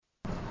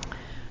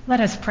Let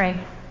us pray.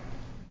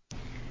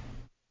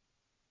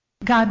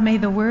 God, may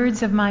the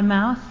words of my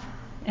mouth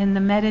and the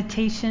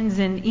meditations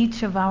in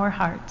each of our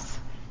hearts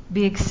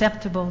be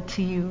acceptable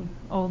to you,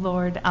 O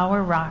Lord,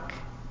 our rock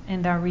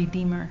and our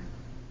Redeemer.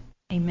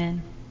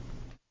 Amen.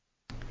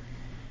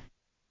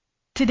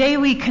 Today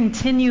we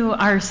continue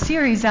our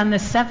series on the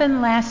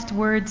 7 last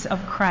words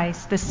of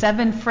Christ, the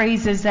 7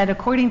 phrases that,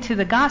 according to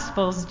the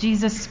Gospels,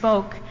 Jesus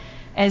spoke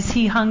as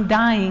he hung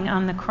dying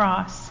on the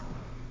cross.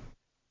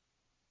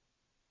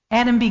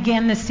 Adam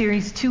began the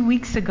series 2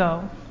 weeks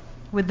ago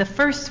with the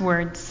first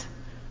words,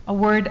 a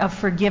word of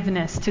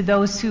forgiveness to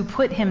those who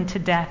put him to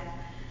death.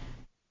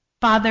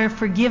 Father,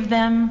 forgive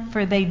them,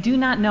 for they do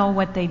not know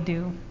what they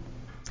do.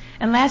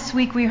 And last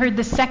week we heard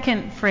the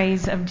second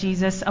phrase of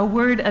Jesus, a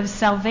word of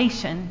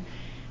salvation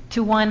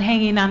to one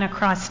hanging on a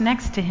cross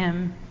next to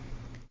him.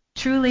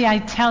 Truly I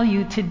tell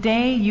you,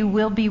 today you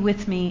will be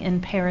with me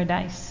in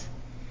paradise.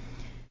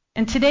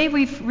 And today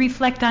we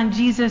reflect on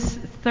Jesus'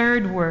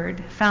 third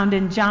word found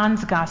in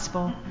John's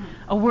Gospel,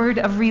 a word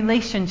of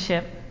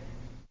relationship.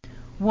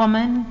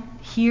 Woman,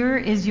 here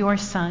is your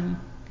son.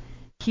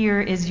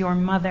 Here is your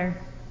mother.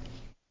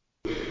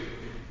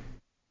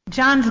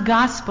 John's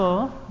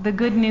Gospel, the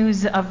good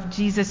news of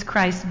Jesus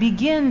Christ,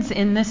 begins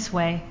in this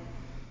way.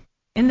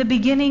 In the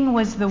beginning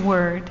was the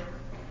Word,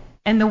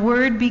 and the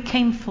Word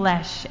became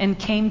flesh and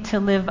came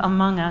to live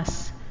among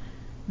us.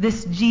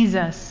 This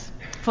Jesus,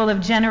 full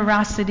of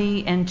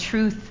generosity and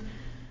truth,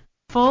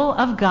 full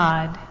of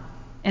God,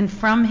 and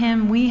from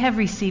him we have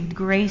received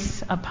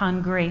grace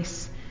upon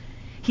grace.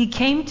 He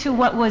came to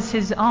what was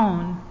his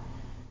own,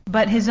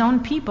 but his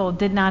own people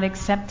did not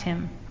accept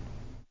him.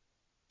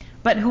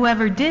 But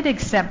whoever did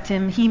accept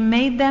him, he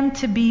made them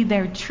to be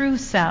their true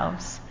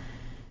selves,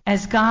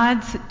 as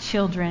God's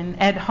children,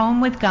 at home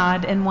with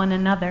God and one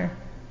another.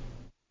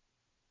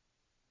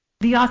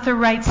 The author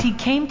writes, he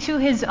came to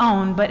his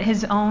own, but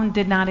his own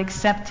did not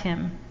accept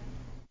him.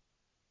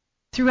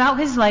 Throughout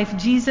his life,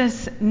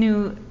 Jesus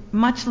knew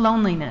much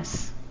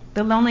loneliness,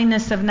 the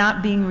loneliness of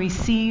not being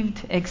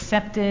received,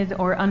 accepted,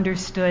 or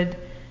understood,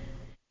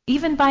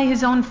 even by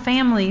his own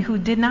family, who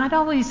did not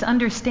always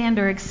understand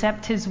or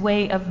accept his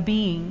way of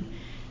being.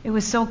 It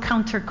was so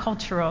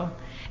countercultural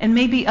and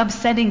maybe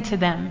upsetting to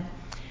them.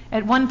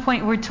 At one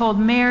point, we're told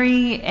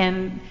Mary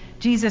and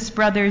Jesus'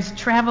 brothers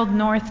traveled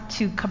north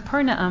to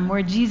Capernaum,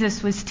 where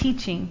Jesus was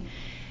teaching,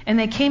 and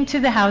they came to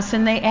the house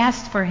and they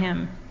asked for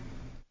him.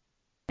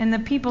 And the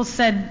people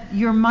said,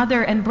 your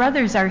mother and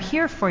brothers are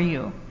here for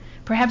you.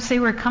 Perhaps they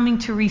were coming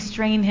to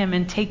restrain him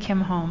and take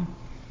him home.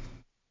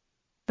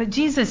 But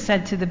Jesus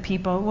said to the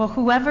people, well,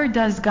 whoever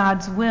does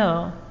God's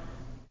will,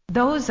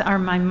 those are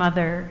my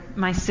mother,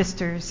 my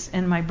sisters,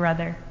 and my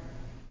brother.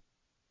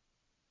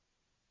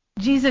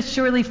 Jesus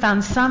surely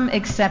found some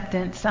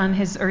acceptance on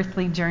his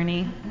earthly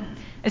journey,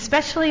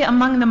 especially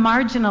among the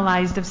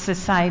marginalized of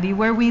society,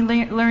 where we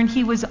learn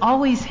he was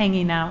always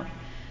hanging out.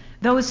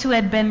 Those who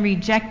had been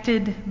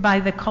rejected by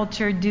the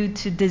culture due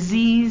to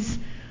disease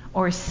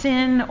or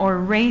sin or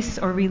race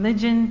or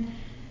religion,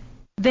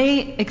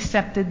 they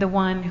accepted the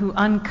one who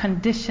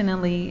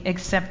unconditionally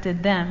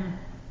accepted them.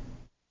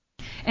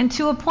 And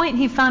to a point,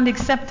 he found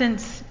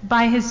acceptance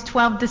by his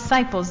 12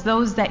 disciples,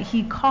 those that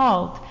he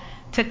called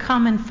to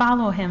come and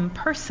follow him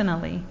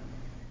personally.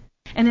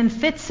 And in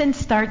fits and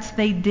starts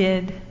they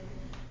did.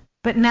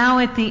 But now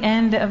at the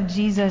end of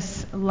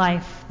Jesus'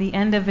 life, the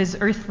end of his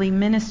earthly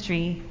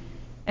ministry,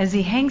 as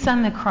he hangs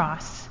on the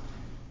cross,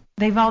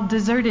 they've all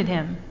deserted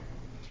him,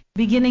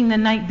 beginning the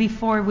night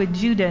before with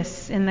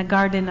Judas in the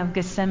Garden of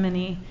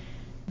Gethsemane,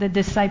 the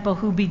disciple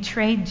who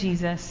betrayed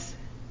Jesus,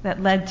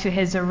 that led to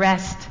his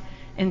arrest,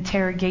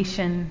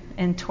 interrogation,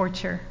 and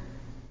torture.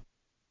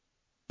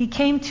 He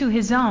came to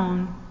his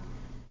own,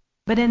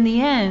 but in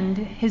the end,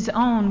 his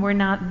own were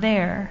not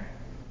there,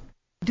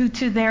 due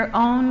to their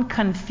own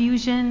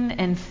confusion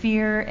and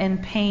fear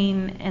and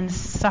pain and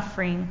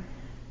suffering.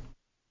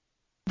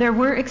 There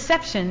were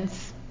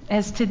exceptions,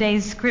 as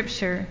today's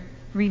scripture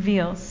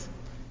reveals.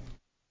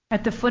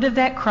 At the foot of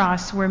that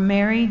cross were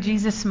Mary,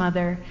 Jesus'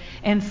 mother,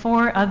 and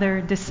 4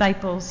 other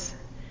disciples,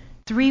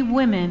 3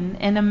 women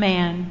and a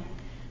man,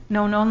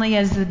 known only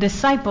as the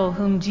disciple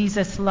whom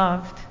Jesus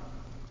loved.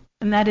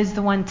 And that is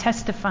the one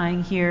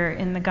testifying here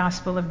in the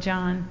Gospel of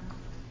John.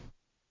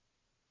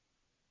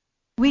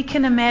 We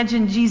can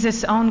imagine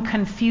Jesus' own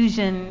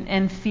confusion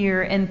and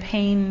fear and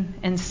pain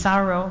and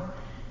sorrow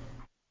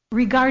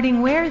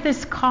regarding where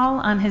this call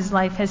on his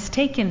life has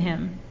taken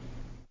him,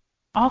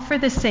 all for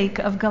the sake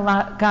of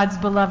God's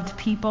beloved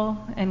people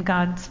and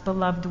God's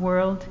beloved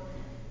world.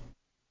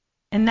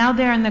 And now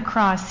there on the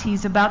cross,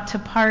 he's about to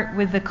part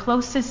with the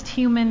closest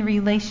human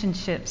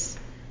relationships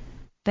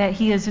that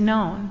he has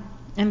known,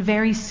 and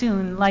very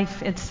soon,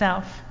 life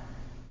itself.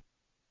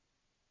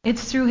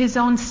 It's through his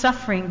own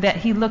suffering that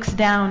he looks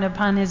down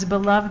upon his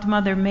beloved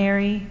mother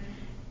Mary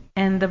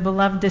and the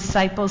beloved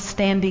disciples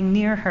standing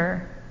near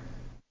her,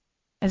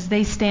 as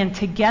they stand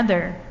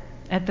together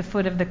at the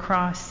foot of the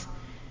cross.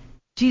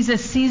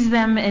 Jesus sees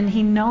them and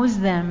he knows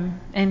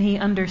them and he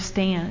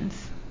understands.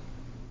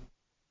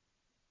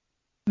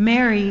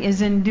 Mary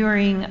is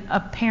enduring a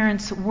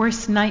parent's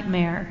worst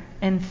nightmare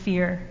and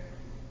fear,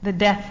 the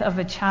death of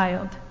a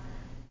child.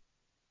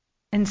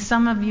 And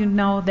some of you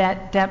know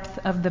that depth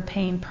of the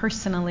pain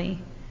personally,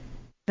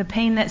 the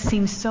pain that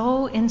seems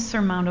so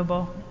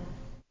insurmountable.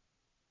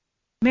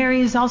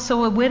 Mary is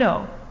also a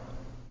widow.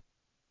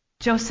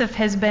 Joseph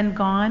has been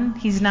gone.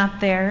 He's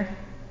not there.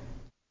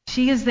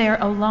 She is there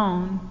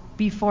alone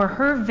before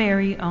her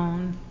very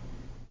own,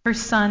 her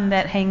son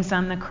that hangs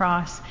on the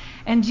cross.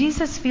 And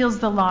Jesus feels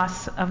the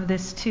loss of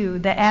this too,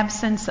 the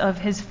absence of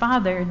his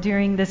father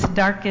during this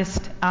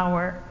darkest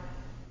hour.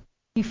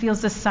 He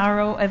feels the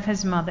sorrow of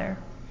his mother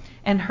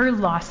and her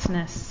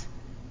lostness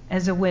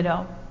as a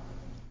widow.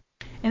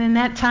 And in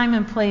that time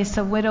and place,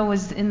 a widow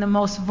was in the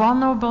most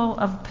vulnerable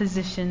of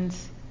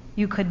positions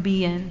you could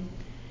be in.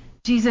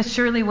 Jesus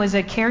surely was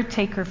a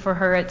caretaker for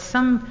her at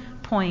some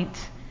point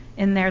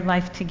in their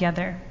life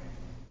together.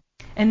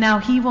 And now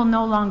he will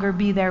no longer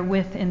be there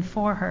with and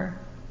for her.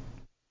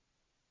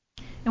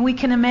 And we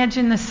can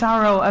imagine the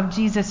sorrow of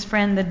Jesus'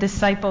 friend, the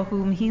disciple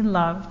whom he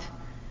loved,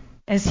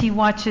 as he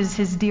watches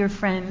his dear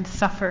friend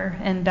suffer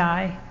and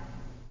die.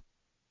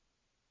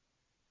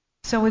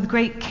 So with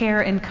great care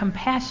and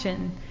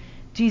compassion,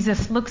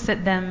 Jesus looks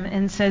at them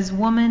and says,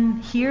 "Woman,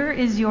 here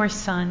is your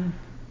son,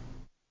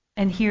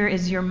 and here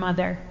is your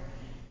mother."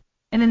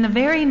 And in the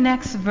very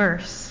next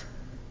verse,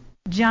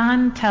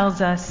 John tells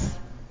us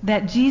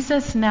that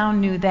Jesus now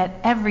knew that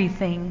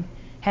everything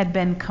had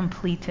been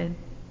completed.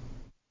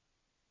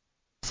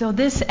 So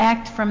this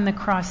act from the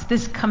cross,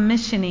 this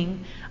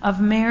commissioning of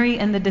Mary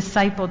and the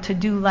disciple to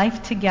do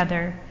life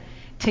together,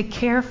 to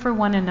care for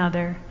one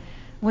another,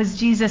 was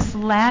Jesus'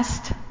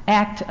 last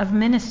act of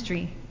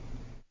ministry,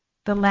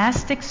 the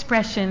last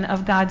expression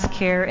of God's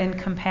care and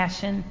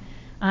compassion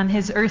on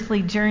his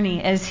earthly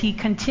journey as he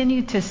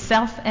continued to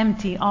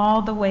self-empty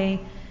all the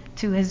way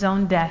to his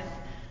own death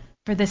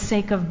for the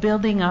sake of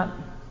building up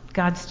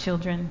God's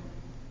children.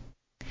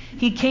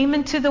 He came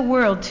into the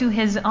world to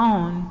his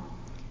own,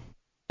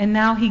 and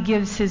now he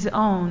gives his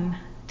own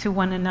to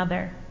one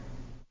another.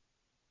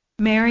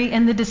 Mary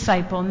and the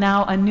disciple,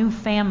 now a new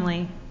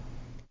family,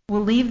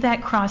 will leave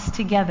that cross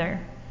together,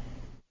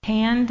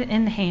 hand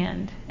in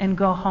hand, and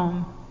go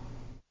home.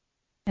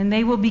 And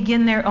they will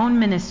begin their own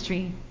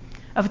ministry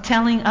of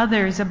telling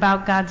others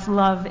about God's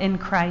love in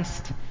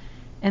Christ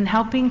and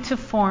helping to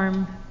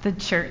form the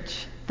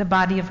church, the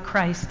body of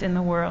Christ in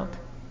the world.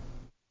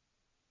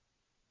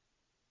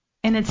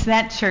 And it's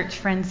that church,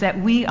 friends, that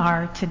we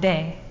are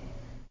today.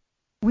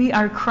 We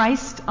are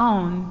Christ's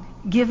own,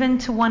 given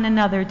to one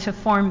another to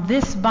form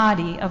this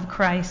body of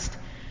Christ,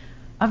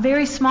 a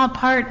very small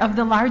part of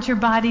the larger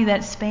body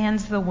that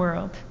spans the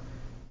world.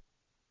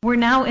 We're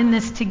now in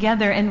this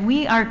together, and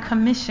we are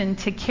commissioned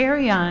to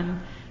carry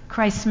on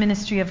Christ's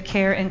ministry of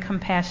care and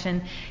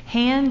compassion,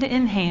 hand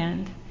in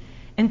hand,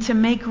 and to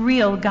make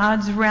real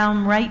God's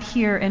realm right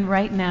here and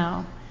right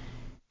now,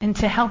 and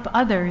to help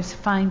others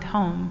find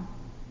home.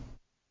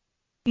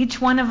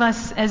 Each one of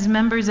us as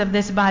members of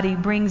this body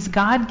brings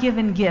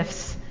God-given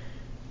gifts,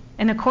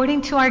 and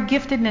according to our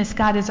giftedness,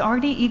 God has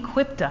already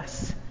equipped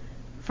us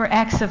for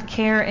acts of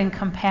care and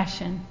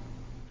compassion.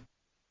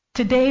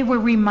 Today we're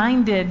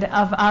reminded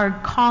of our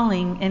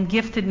calling and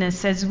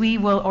giftedness as we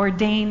will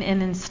ordain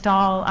and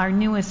install our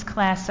newest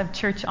class of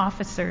church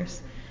officers,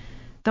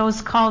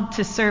 those called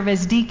to serve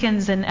as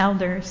deacons and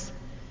elders.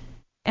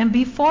 And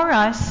before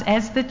us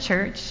as the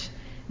church,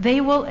 they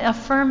will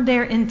affirm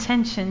their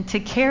intention to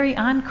carry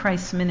on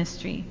Christ's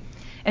ministry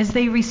as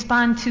they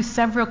respond to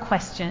several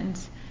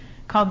questions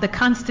called the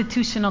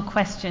constitutional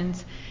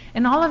questions.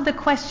 And all of the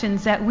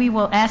questions that we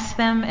will ask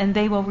them and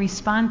they will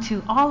respond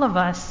to, all of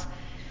us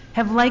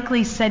have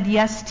likely said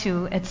yes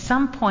to at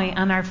some point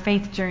on our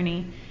faith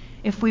journey,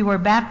 if we were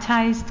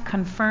baptized,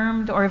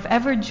 confirmed, or have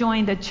ever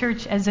joined a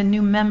church as a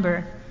new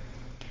member.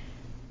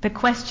 The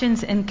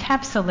questions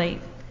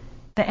encapsulate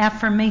the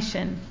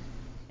affirmation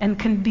and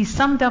can be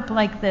summed up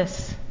like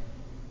this: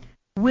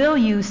 will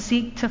you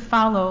seek to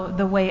follow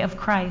the way of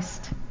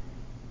Christ?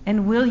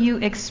 And will you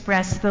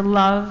express the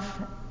love,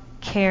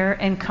 care,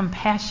 and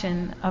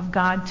compassion of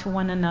God to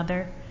one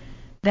another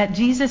that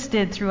Jesus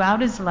did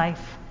throughout his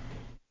life,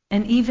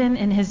 and even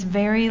in his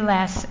very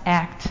last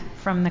act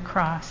from the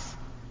cross,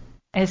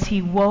 as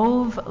he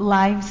wove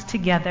lives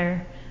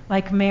together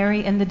like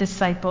Mary and the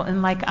disciple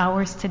and like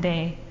ours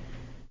today,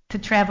 to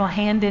travel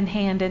hand in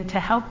hand and to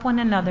help one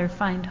another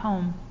find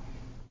home?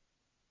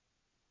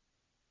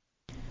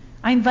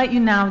 I invite you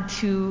now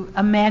to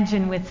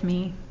imagine with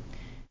me,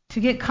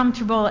 to get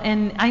comfortable,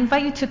 and I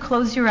invite you to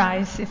close your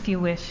eyes if you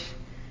wish,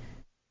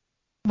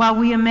 while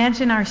we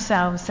imagine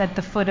ourselves at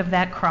the foot of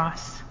that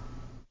cross.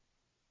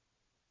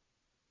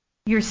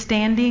 You're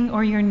standing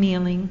or you're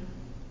kneeling.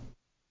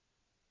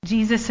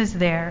 Jesus is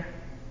there.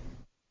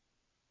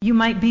 You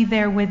might be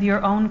there with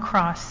your own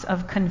cross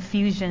of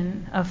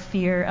confusion, of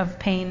fear, of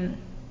pain,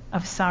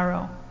 of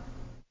sorrow.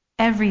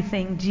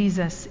 Everything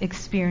Jesus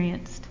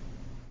experienced.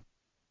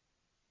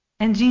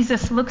 And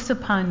Jesus looks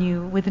upon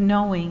you with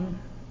knowing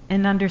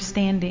and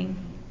understanding.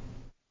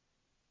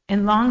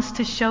 and longs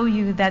to show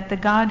you that the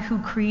God who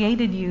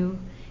created you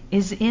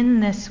is in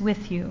this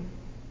with you.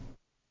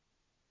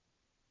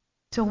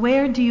 So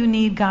where do you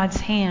need God's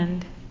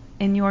hand?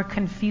 In your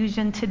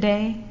confusion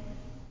today?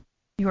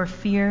 Your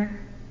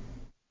fear?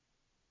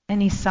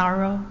 Any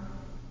sorrow?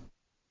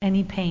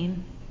 Any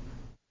pain?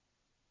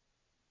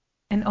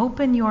 And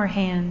open your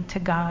hand to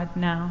God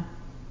now.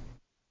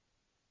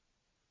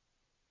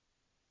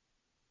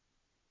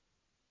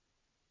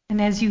 And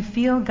as you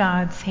feel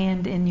God's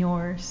hand in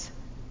yours,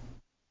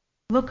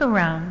 look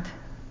around.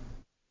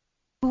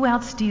 Who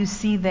else do you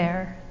see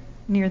there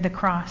near the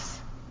cross?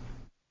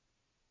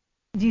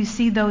 Do you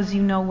see those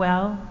you know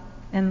well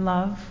and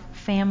love,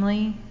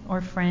 family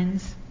or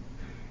friends?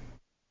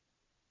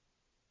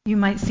 You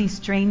might see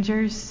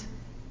strangers,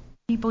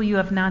 people you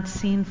have not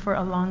seen for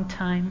a long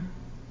time.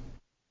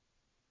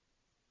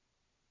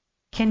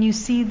 Can you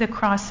see the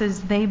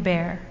crosses they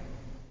bear,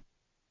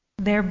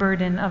 their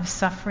burden of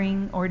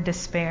suffering or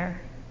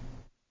despair?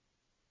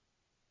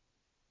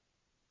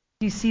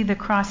 Do you see the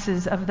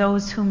crosses of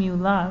those whom you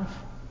love?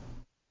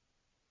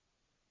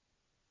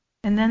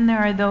 And then there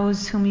are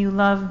those whom you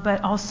love,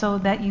 but also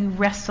that you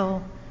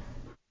wrestle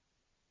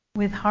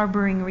with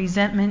harboring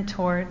resentment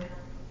toward,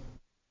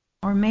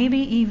 or maybe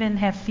even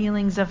have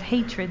feelings of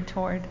hatred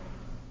toward.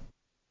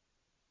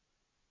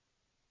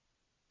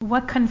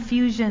 What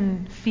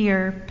confusion,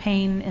 fear,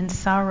 pain, and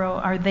sorrow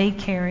are they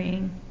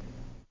carrying?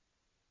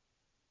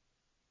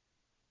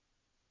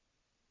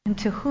 And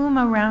to whom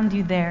around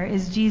you there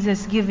is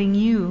Jesus giving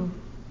you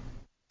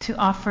to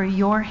offer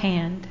your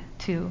hand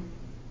to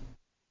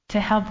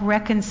help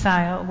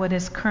reconcile what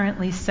is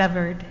currently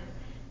severed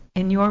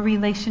in your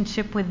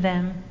relationship with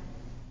them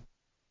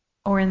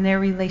or in their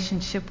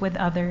relationship with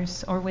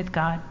others or with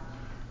God?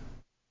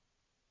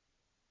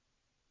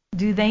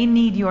 Do they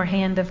need your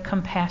hand of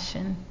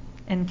compassion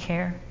and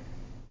care?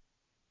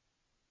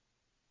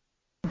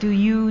 Do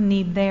you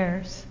need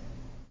theirs?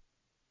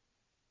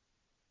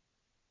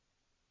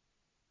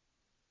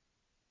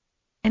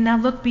 And now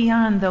look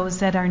beyond those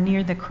that are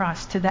near the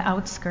cross to the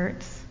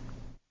outskirts.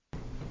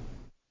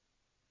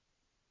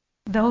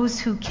 Those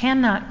who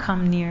cannot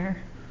come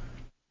near,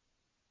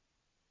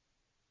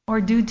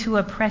 or due to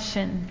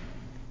oppression,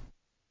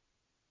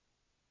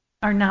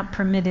 are not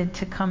permitted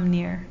to come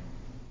near.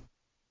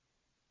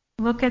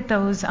 Look at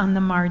those on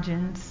the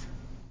margins.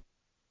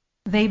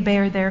 They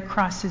bear their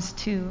crosses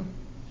too.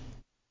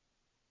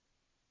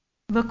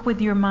 Look with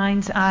your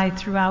mind's eye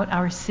throughout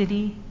our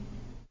city,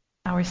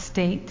 our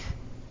state,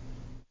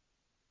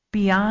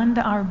 beyond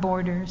our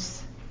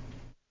borders,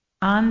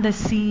 on the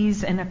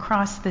seas and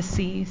across the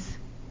seas.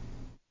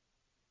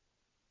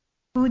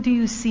 Who do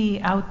you see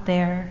out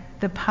there,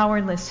 the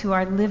powerless who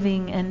are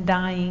living and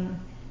dying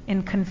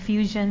in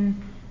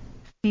confusion,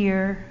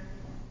 fear,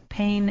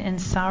 pain,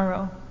 and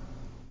sorrow?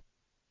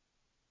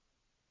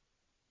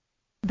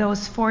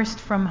 Those forced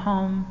from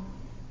home.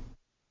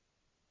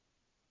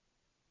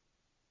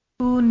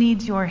 Who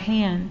needs your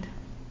hand?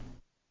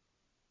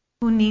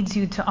 Who needs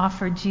you to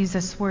offer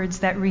Jesus words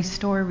that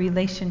restore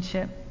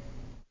relationship?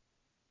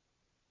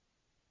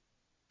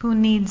 Who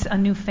needs a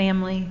new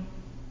family,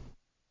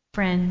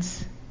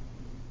 friends,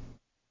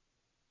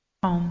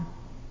 home?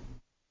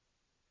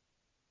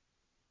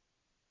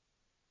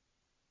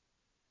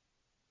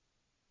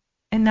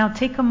 And now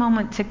take a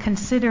moment to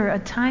consider a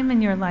time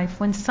in your life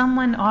when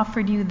someone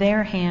offered you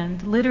their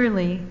hand,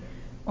 literally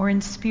or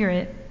in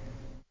spirit,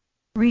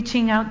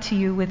 reaching out to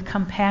you with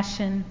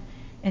compassion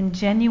and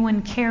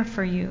genuine care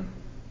for you.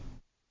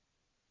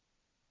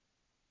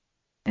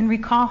 And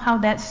recall how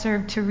that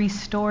served to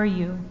restore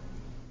you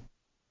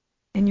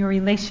in your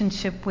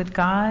relationship with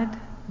God,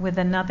 with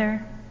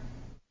another.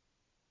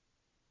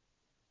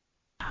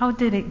 How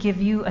did it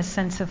give you a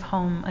sense of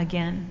home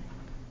again?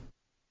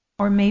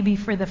 Or maybe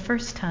for the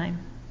first time?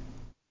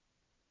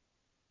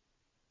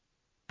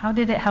 How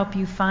did it help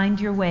you find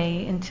your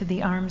way into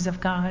the arms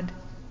of God?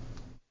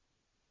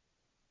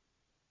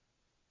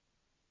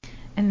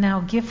 And now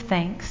give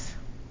thanks.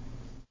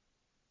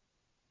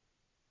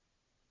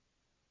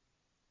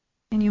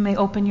 And you may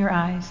open your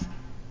eyes.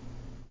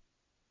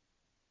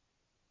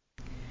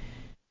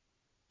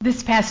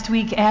 This past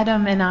week,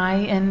 Adam and I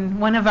and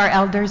one of our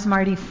elders,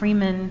 Marty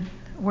Freeman,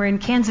 were in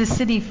Kansas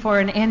City for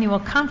an annual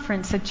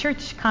conference, a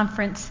church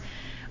conference,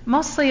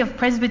 mostly of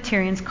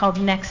Presbyterians, called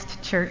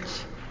Next Church.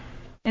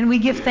 And we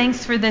give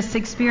thanks for this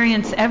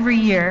experience every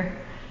year,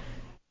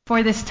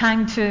 for this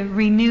time to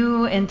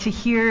renew and to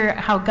hear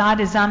how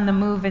God is on the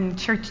move in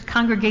church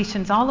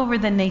congregations all over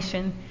the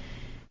nation,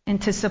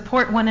 and to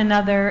support one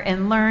another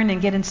and learn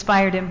and get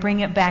inspired and bring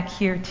it back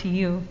here to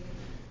you.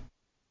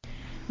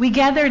 We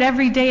gathered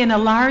every day in a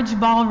large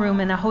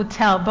ballroom in a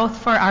hotel, both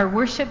for our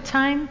worship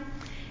time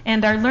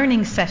and our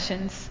learning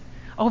sessions.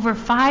 Over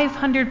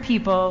 500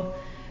 people,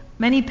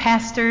 many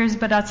pastors,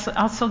 but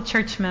also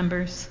church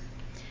members.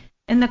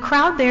 And the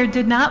crowd there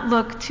did not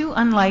look too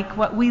unlike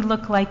what we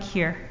look like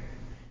here.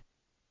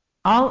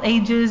 All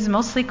ages,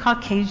 mostly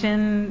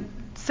Caucasian,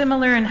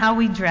 similar in how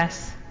we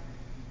dress.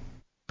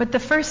 But the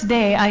first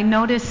day I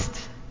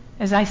noticed,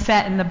 as I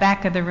sat in the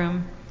back of the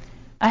room,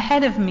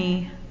 Ahead of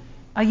me,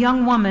 a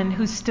young woman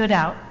who stood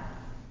out.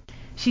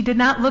 She did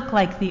not look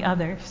like the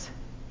others.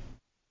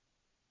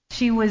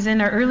 She was in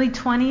her early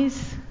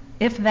 20s,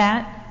 if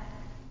that,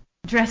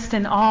 dressed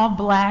in all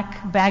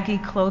black, baggy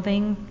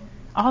clothing.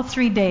 All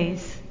 3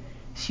 days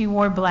she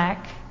wore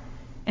black,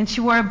 and she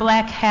wore a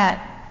black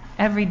hat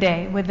every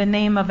day with the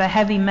name of a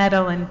heavy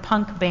metal and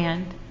punk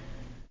band.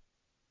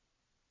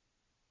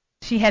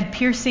 She had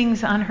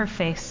piercings on her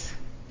face,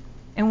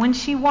 and when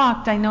she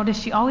walked, I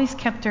noticed she always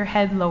kept her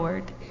head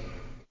lowered.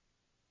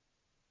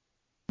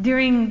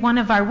 During one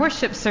of our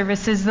worship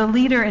services, the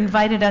leader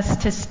invited us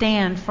to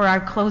stand for our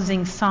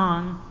closing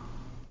song.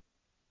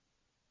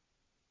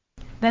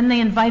 Then they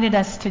invited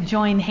us to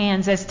join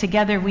hands as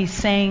together we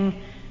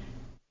sang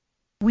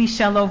 "We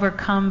Shall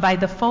Overcome" by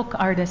the folk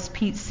artist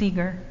Pete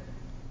Seeger.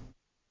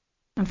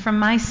 And from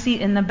my seat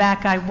in the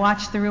back, I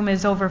watched the room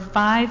as over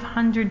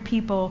 500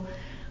 people,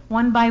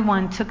 one by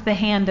one, took the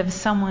hand of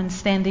someone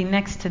standing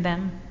next to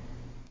them.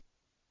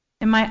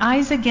 And my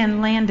eyes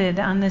again landed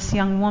on this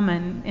young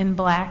woman in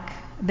black,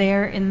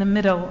 there in the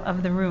middle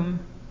of the room.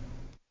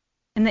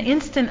 And the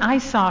instant I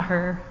saw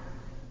her,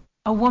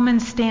 a woman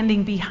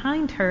standing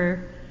behind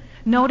her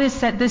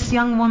noticed that this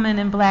young woman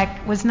in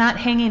black was not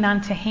hanging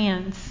onto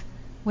hands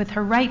with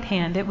her right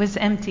hand. It was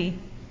empty.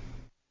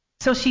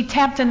 So she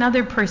tapped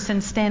another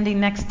person standing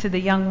next to the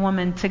young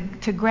woman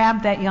to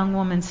grab that young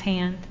woman's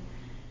hand.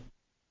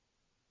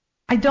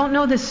 I don't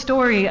know the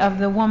story of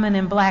the woman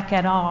in black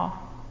at all,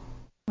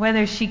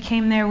 whether she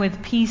came there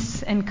with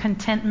peace and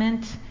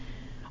contentment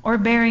or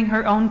bearing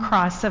her own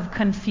cross of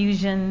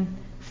confusion,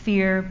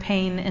 fear,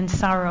 pain, and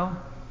sorrow.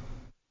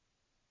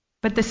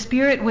 But the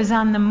Spirit was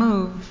on the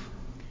move,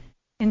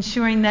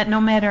 ensuring that no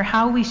matter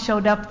how we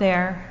showed up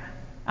there,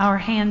 our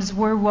hands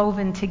were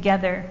woven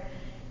together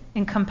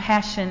in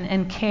compassion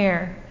and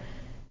care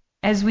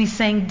as we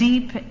sang,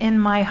 "Deep in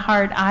my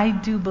heart I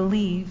do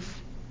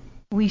believe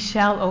we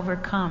shall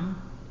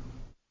overcome.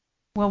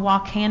 We'll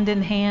walk hand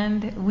in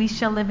hand, we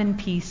shall live in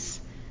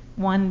peace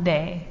one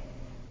day.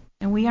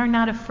 And we are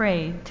not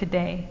afraid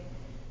today."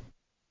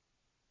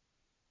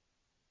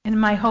 And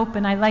my hope,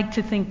 and I like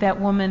to think that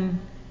woman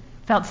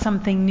felt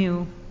something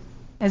new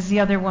as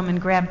the other woman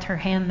grabbed her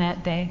hand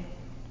that day.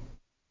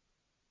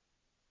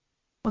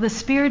 Well, the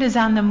Spirit is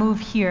on the move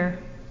here.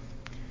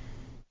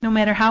 No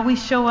matter how we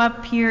show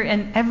up here,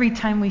 and every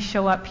time we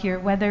show up here,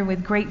 whether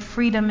with great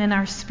freedom in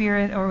our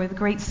spirit or with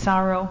great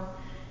sorrow,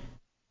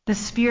 the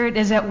Spirit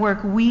is at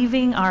work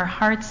weaving our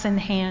hearts and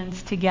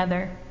hands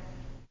together.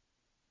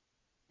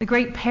 The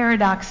great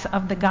paradox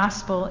of the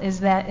gospel is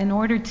that in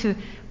order to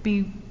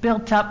be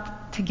built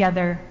up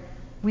together,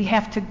 we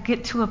have to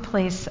get to a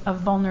place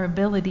of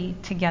vulnerability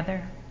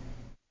together.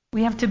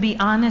 We have to be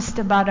honest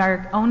about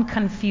our own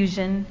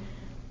confusion,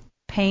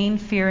 pain,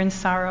 fear, and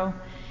sorrow.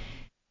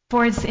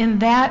 For it's in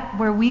that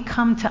where we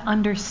come to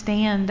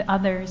understand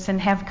others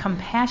and have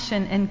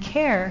compassion and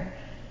care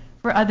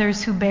for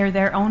others who bear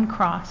their own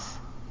cross.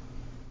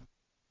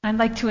 I'd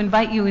like to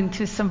invite you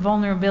into some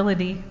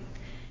vulnerability.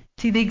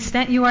 To the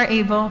extent you are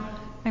able,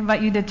 I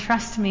invite you to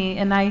trust me,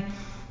 and I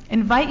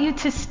invite you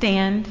to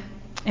stand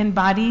in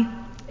body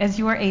as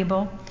you are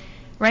able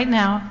right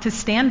now, to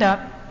stand up.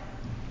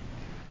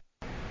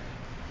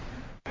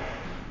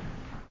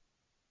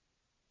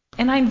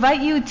 And I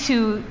invite you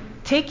to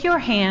take your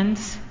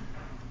hands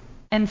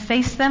and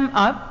face them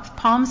up,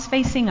 palms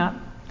facing up.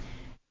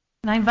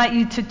 And I invite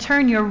you to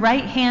turn your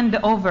right hand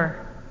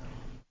over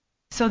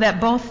so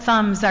that both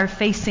thumbs are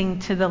facing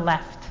to the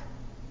left.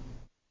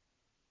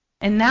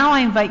 And now I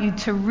invite you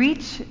to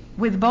reach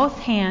with both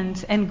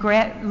hands and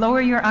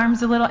lower your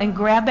arms a little and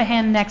grab a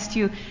hand next to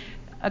you.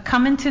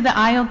 Come into the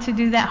aisle to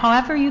do that,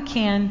 however you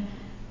can,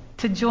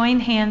 to join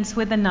hands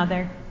with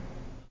another.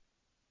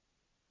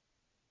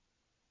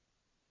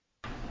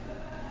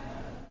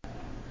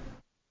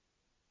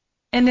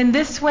 And in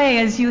this way,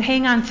 as you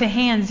hang on to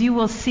hands, you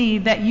will see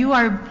that you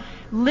are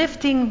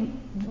lifting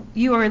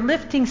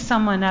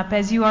someone up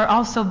as you are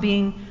also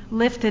being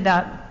lifted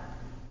up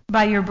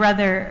by your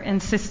brother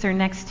and sister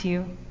next to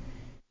you.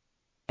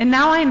 And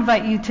now I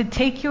invite you to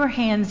take your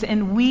hands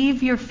and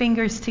weave your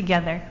fingers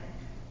together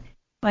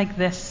like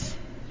this.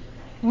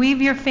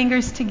 Weave your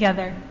fingers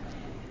together.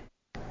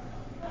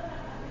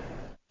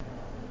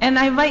 And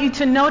I invite you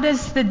to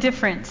notice the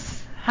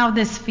difference, how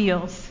this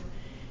feels.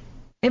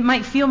 It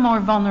might feel more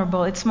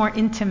vulnerable, it's more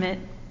intimate,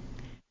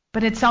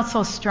 but it's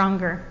also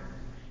stronger.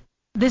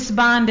 This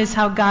bond is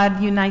how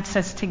God unites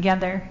us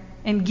together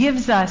and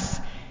gives us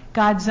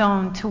God's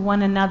own to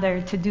one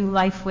another to do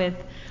life with,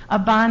 a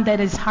bond that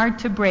is hard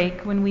to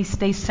break when we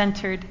stay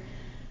centered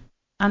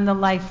on the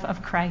life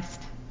of Christ.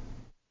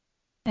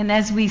 And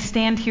as we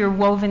stand here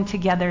woven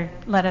together,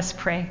 let us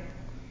pray.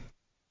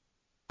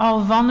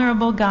 All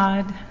vulnerable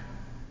God,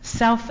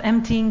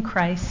 self-emptying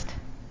Christ,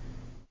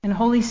 and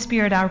Holy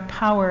Spirit, our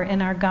power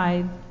and our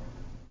guide,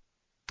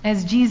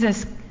 as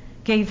Jesus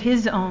gave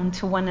his own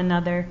to one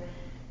another,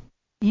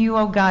 you,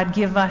 O God,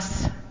 give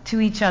us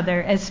to each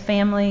other as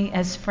family,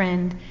 as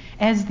friend,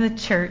 as the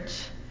church,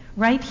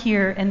 right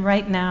here and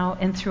right now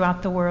and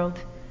throughout the world.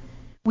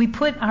 We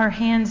put our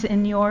hands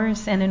in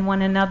yours and in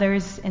one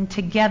another's, and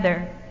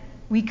together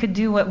we could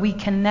do what we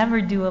can never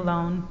do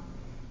alone.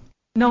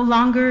 No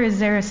longer is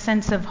there a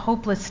sense of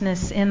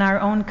hopelessness in our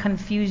own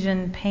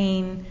confusion,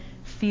 pain,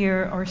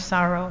 fear, or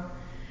sorrow.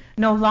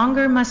 No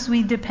longer must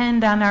we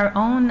depend on our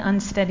own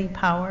unsteady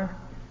power,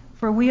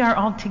 for we are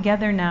all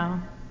together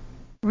now,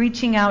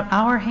 reaching out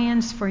our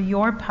hands for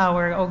your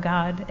power, O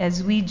God,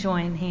 as we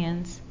join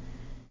hands.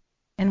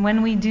 And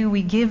when we do,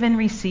 we give and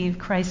receive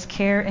Christ's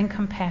care and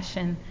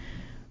compassion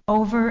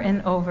over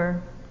and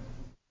over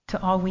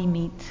to all we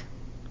meet.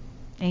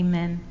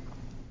 Amen.